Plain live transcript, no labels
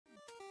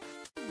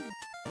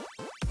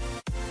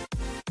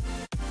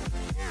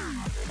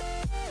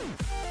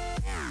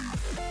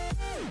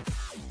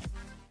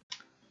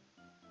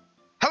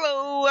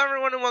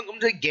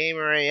to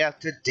GamerAF.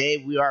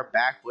 Today we are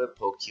back with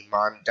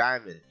Pokemon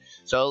Diamond.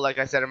 So like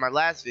I said in my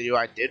last video,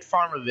 I did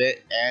farm a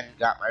bit and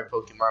got my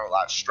Pokemon a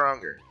lot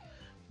stronger.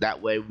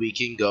 That way we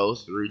can go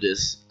through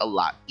this a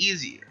lot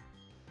easier.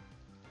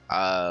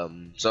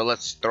 So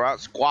let's throw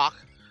out Squawk.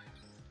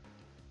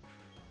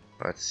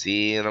 Let's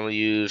see, and I'm gonna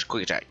use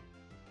Quick Attack.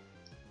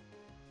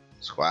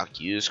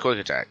 Squawk, use Quick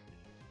Attack.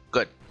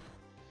 Good.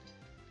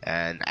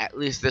 And at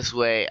least this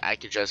way I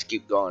can just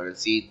keep going and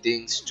see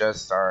things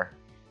just are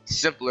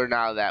simpler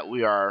now that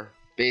we are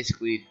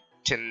basically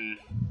 10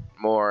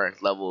 more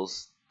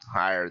levels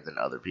higher than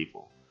other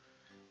people.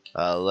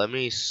 Let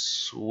me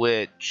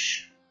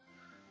switch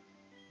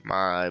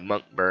my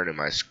Monkburn and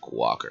my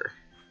Squawker.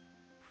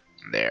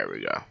 There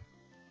we go.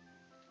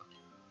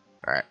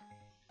 Alright.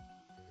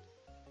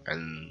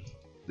 And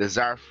this is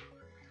our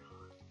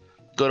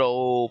good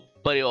old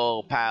buddy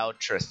old pal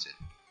Tristan,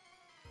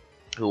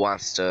 who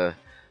wants to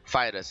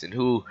fight us and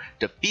who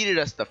defeated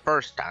us the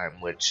first time,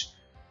 which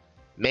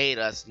made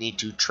us need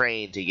to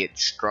train to get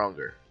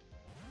stronger.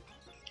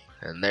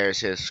 And there's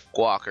his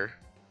Squawker.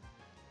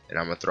 And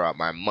I'm gonna throw out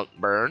my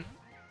Monkburn,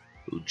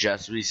 who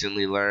just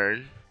recently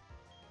learned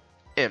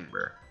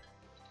Ember.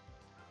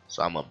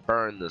 So I'm gonna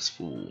burn this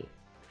fool.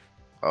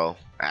 Oh,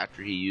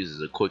 after he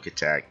uses a Quick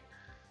Attack.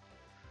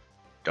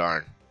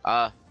 Darn.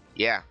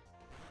 Yeah.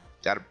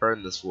 Gotta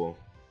burn this fool.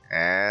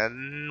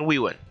 And we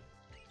win.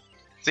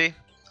 See?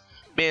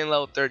 Being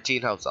level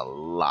 13 helps a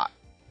lot.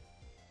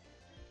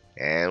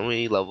 And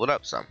we leveled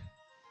up some.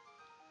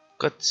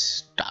 Good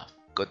stuff.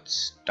 Good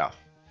stuff.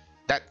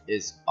 That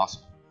is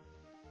awesome.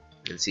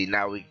 And see,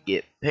 now we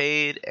get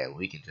paid and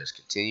we can just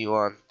continue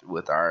on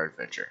with our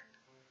adventure.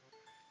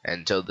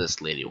 Until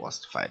this lady wants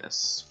to fight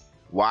us.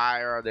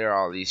 Why are there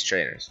all these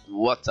trainers?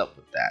 What's up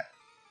with that?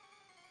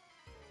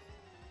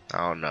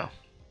 I don't know.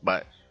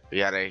 But we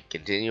gotta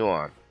continue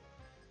on.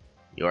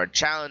 You are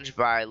challenged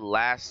by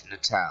Last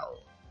Natal.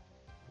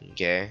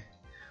 Okay.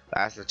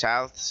 Last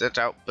Natal sent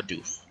out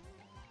Bidoof.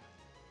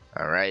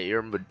 Alright,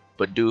 your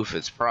Bidoof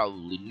is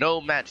probably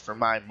no match for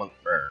my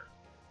Monkburn.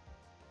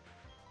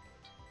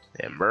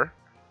 Ember.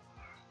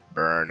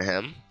 Burn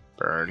him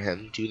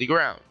to the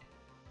ground.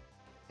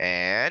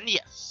 And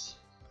yes.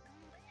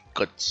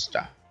 Good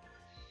stuff.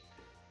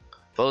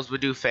 Foe's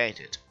Bidoof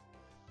fainted.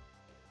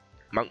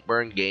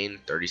 Monkburn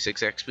gained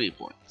 36 XP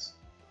points.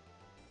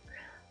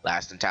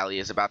 Last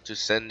Natalia is about to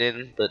send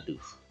in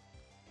Bidoof.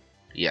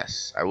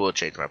 Yes, I will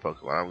change my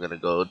Pokemon. I'm gonna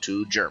go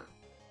to Germ.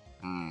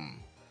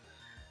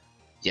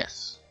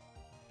 Yes.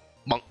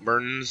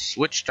 Monkburn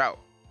switched out.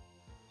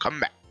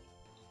 Come back.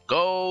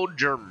 Go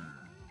Germ.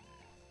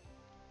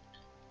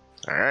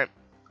 Alright.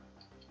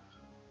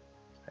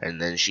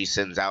 And then she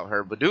sends out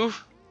her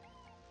Bidoof.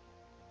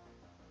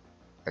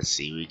 Let's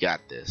see, we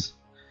got this.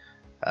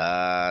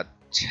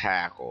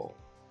 Tackle.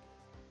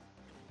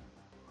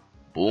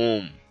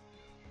 Boom.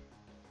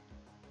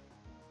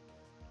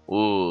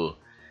 Ooh.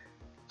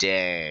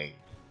 Dang.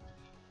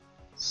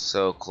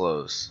 So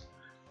close.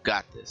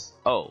 Got this.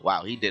 Oh,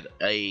 wow. He did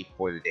a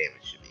point of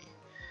damage to me.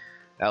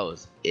 That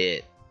was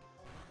it.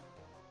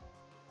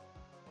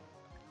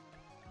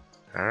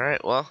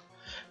 Alright, well.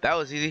 That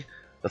was easy.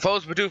 The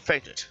foe's Bidoof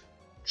fainted.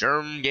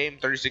 Germ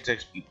gained 36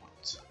 XP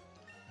points.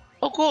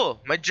 Oh, cool.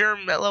 My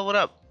Germ that leveled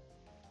up.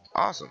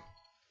 Awesome.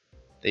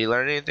 Did you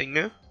learn anything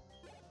new?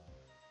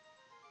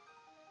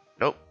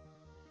 Nope.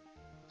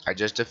 I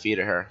just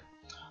defeated her.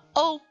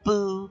 Oh,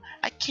 boo.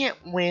 I can't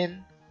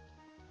win.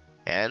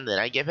 And then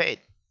I get paid.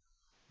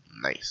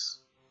 Nice.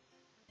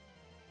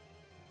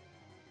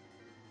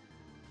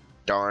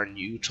 Darn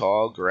you,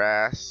 tall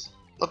grass.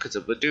 Look, it's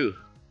a Bidoof.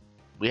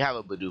 We have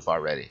a Bidoof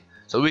already.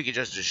 So we can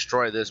just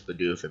destroy this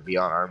Bidoof and be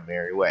on our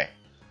merry way.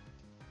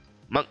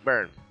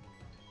 Monkburn.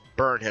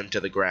 Burn him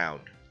to the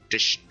ground.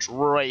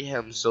 Destroy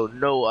him so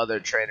no other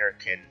trainer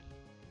can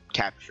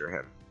capture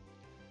him.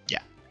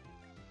 Yeah.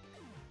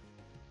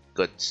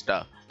 Good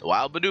stuff. The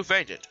wild Bidoof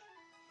fainted.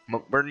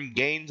 Monkburn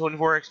gained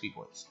 24 XP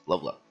points.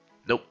 Level up.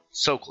 Nope.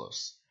 So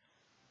close.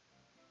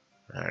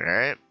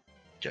 Alright.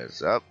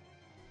 Just up.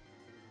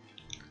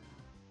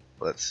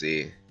 Let's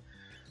see.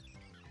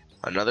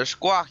 Another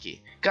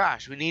Squawky.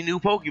 Gosh, we need new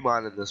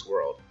Pokemon in this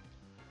world.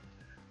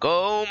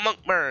 Go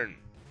Monkburn.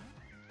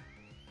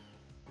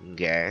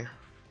 Okay.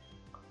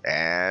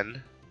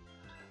 And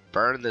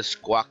burn the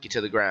Squawky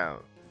to the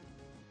ground.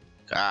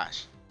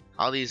 Gosh.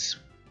 All these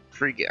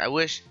freaking... I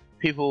wish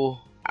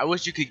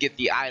you could get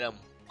the item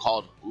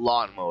called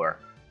Lawnmower.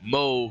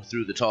 Mow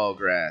through the tall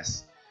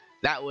grass.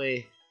 That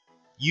way,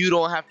 you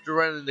don't have to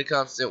run into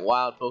constant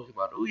wild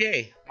Pokemon. Oh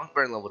yay,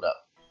 Monkburn leveled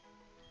up.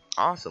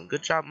 Awesome,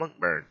 good job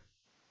Monkburn.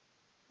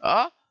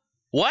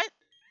 What?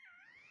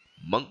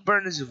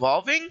 Monkburn is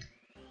evolving?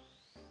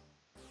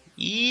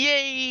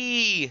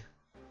 Yay!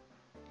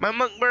 My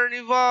Monkburn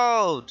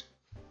evolved!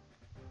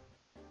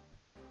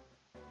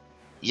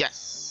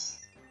 Yes!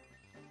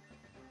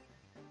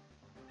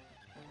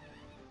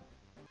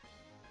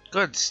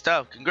 Good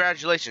stuff.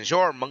 Congratulations.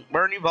 Your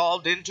Monkburn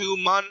evolved into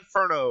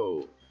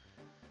Monferno.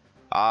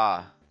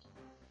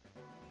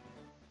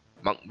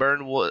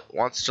 Monkburn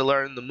wants to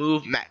learn the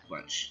move Mac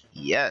Punch.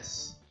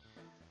 Yes.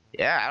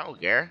 Yeah, I don't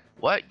care.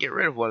 What? Get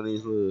rid of one of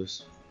these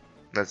moves.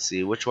 Let's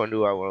see, which one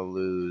do I want to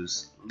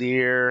lose?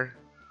 Leer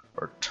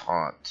or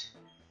Taunt?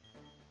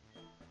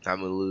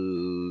 I'm gonna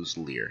lose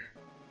Leer.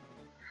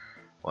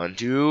 1,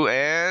 2,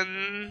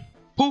 and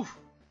poof!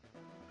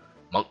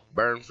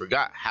 Monkburn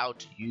forgot how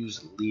to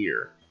use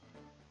Leer.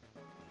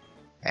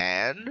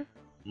 And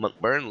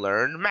Monkburn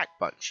learned Mac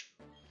Punch.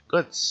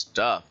 Good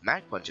stuff.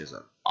 Mac Punch is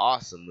an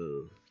awesome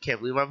move. Can't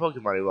believe my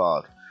Pokemon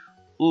evolved.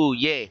 Ooh,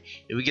 yay.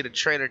 If we get a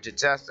trainer to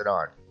test it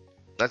on.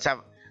 Let's have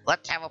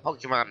a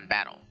Pokemon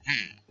battle.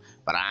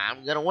 But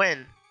I'm gonna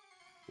win.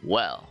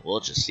 Well, we'll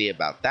just see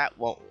about that,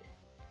 won't we?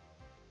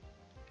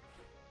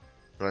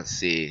 Let's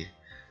see.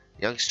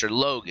 Youngster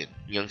Logan.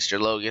 Youngster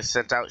Logan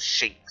sent out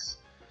Shinx.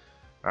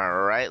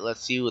 Alright,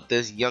 let's see what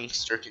this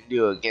youngster can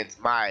do against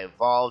my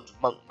evolved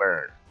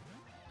Monkburn.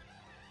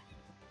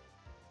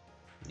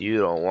 You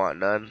don't want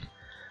none.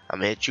 I'm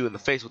gonna hit you in the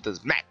face with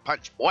this Mac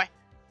Punch, boy.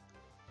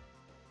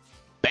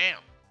 Bam!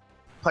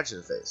 Punch in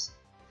the face.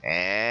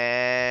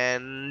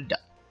 And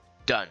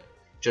done.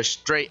 Just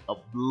straight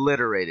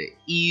obliterated.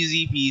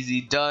 Easy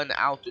peasy, done,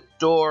 out the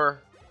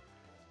door.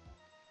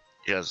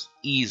 Just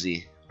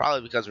easy.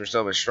 Probably because we're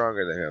so much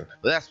stronger than him.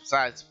 But that's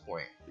besides the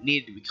point. We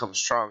need to become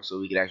strong so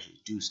we can actually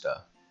do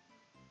stuff.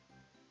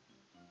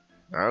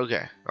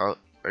 Okay. Oh,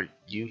 are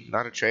you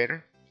not a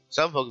trainer?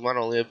 Some Pokemon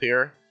only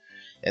appear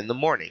in the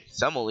morning.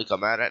 Some only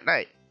come out at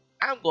night.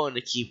 I'm going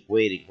to keep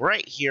waiting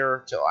right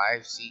here till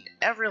I've seen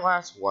every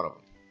last one of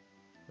them.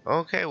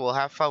 Okay, we'll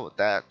have fun with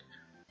that.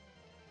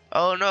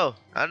 Oh no,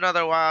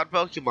 another wild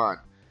Pokemon.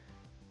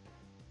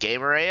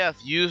 GamerAF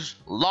used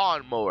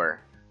Lawnmower.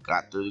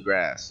 Got through the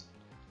grass.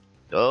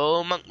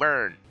 Go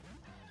Monkburn.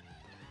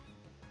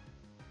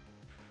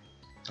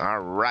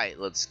 Alright,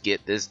 let's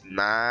get this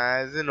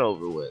nice and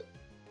over with.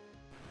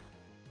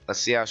 Let's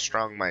see how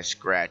strong my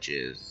Scratch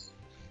is.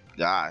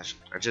 Gosh,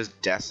 I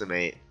just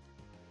decimate.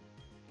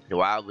 The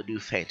Wild Ladoo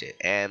fainted,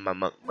 and my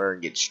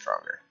Monkburn gets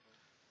stronger.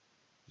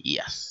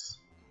 Yes.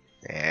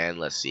 And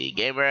let's see,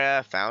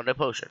 GamerAF found a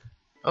potion.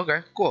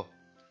 Okay, cool.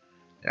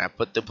 And I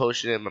put the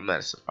potion in my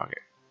medicine pocket.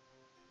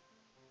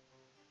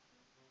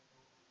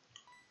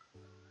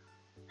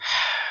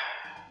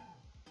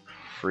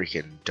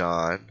 Freaking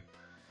Dawn.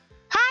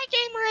 Hi,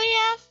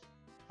 GamerAF!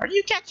 Are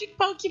you catching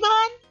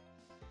Pokemon?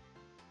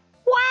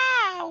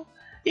 Wow!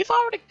 You've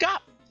already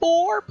got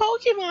 4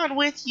 Pokemon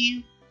with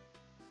you.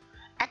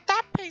 At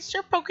that pace,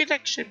 your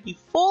Pokedex should be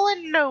full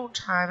in no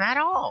time at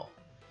all.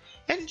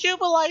 In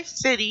Jubilife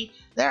City,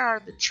 there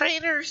are the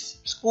Trainers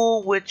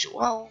School, which,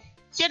 well,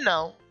 you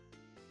know.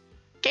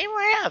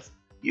 GamerAF,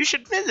 you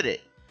should visit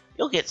it.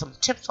 You'll get some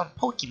tips on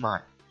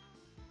Pokemon.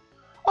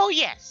 Oh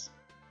yes,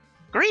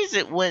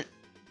 Greasit went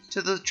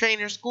to the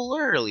Trainer School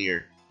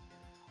earlier.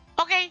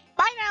 Okay,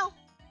 bye now.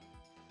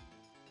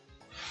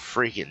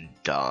 Freaking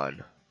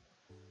Dawn.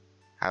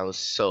 I was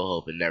so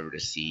hoping never to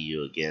see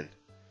you again.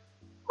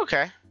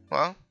 Okay,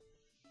 well,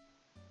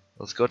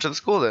 let's go to the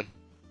school then.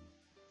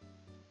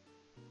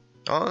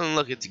 Oh, and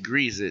look, it's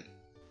Greasit.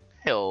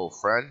 Hey, old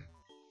friend.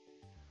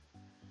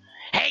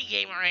 Hey,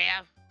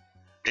 GamerAF.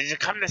 Did you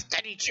come to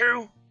study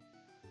too?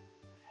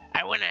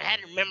 I went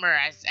ahead and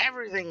memorized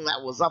everything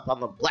that was up on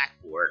the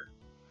blackboard.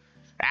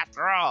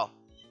 After all,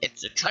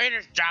 it's the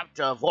trainer's job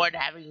to avoid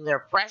having their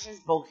precious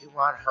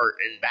Pokemon hurt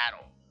in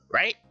battle,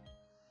 right?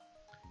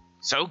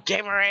 So,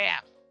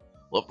 GamerAF,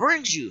 what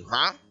brings you,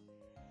 huh?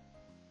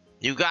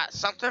 You got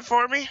something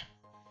for me?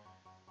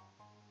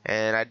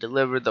 And I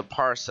delivered the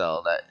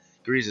parcel that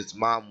Greasit's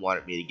mom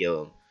wanted me to give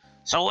him.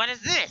 So what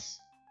is this?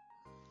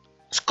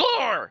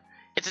 Score!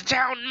 It's a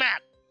town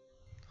map.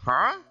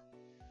 Huh?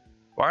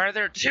 Why are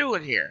there 2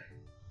 in here?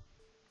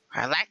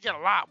 I like it a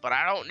lot, but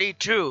I don't need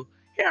 2.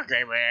 Here,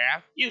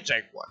 GamerAF, you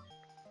take one.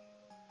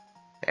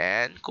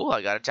 And cool,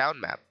 I got a town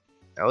map.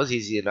 That was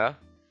easy enough.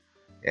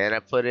 And I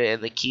put it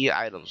in the key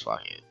items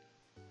pocket.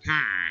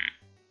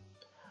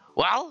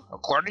 Well,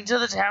 according to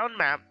the town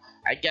map,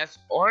 I guess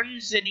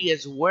Orange City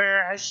is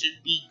where I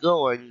should be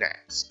going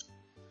next.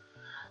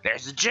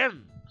 There's a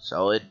gym,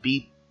 so it'd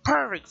be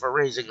perfect for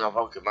raising a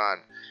Pokemon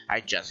I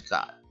just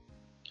got.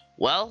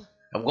 Well,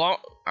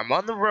 I'm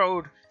on the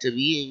road to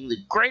being the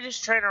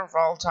greatest trainer of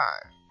all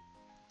time.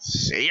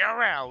 See you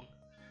around.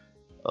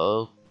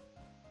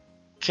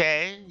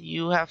 Okay,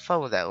 you have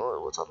fun with that.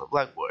 What's on the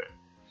blackboard?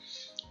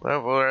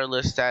 Whatever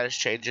list status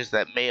changes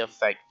that may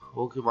affect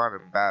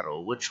Pokemon in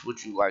battle. Which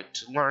would you like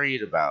to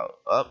read about?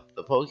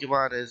 The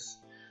Pokemon is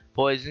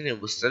poison and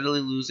will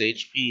steadily lose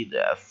HP.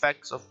 The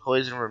effects of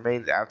poison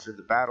remains after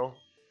the battle.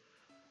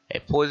 A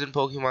poison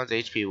Pokemon's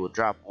HP will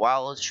drop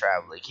while it's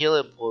traveling. Heal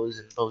a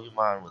poison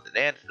Pokemon with an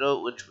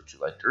antidote. Which would you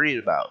like to read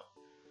about?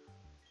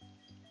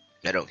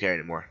 I don't care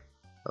anymore.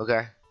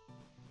 Okay.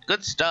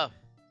 Good stuff.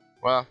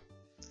 Well,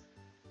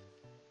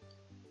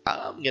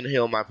 I'm gonna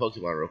heal my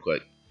Pokemon real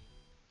quick.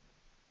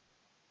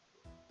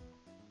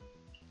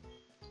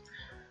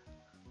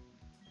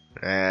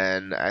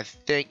 And I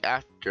think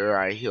after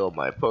I heal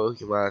my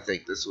Pokemon, I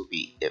think this will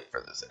be it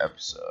for this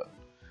episode.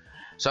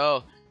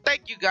 So,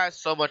 Thank you guys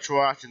so much for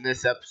watching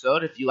this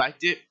episode. If you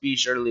liked it, be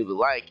sure to leave a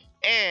like.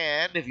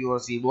 And if you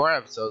want to see more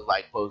episodes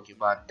like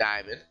Pokemon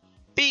Diamond,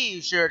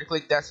 be sure to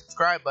click that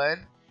subscribe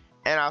button.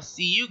 And I'll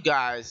see you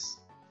guys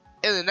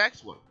in the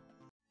next one.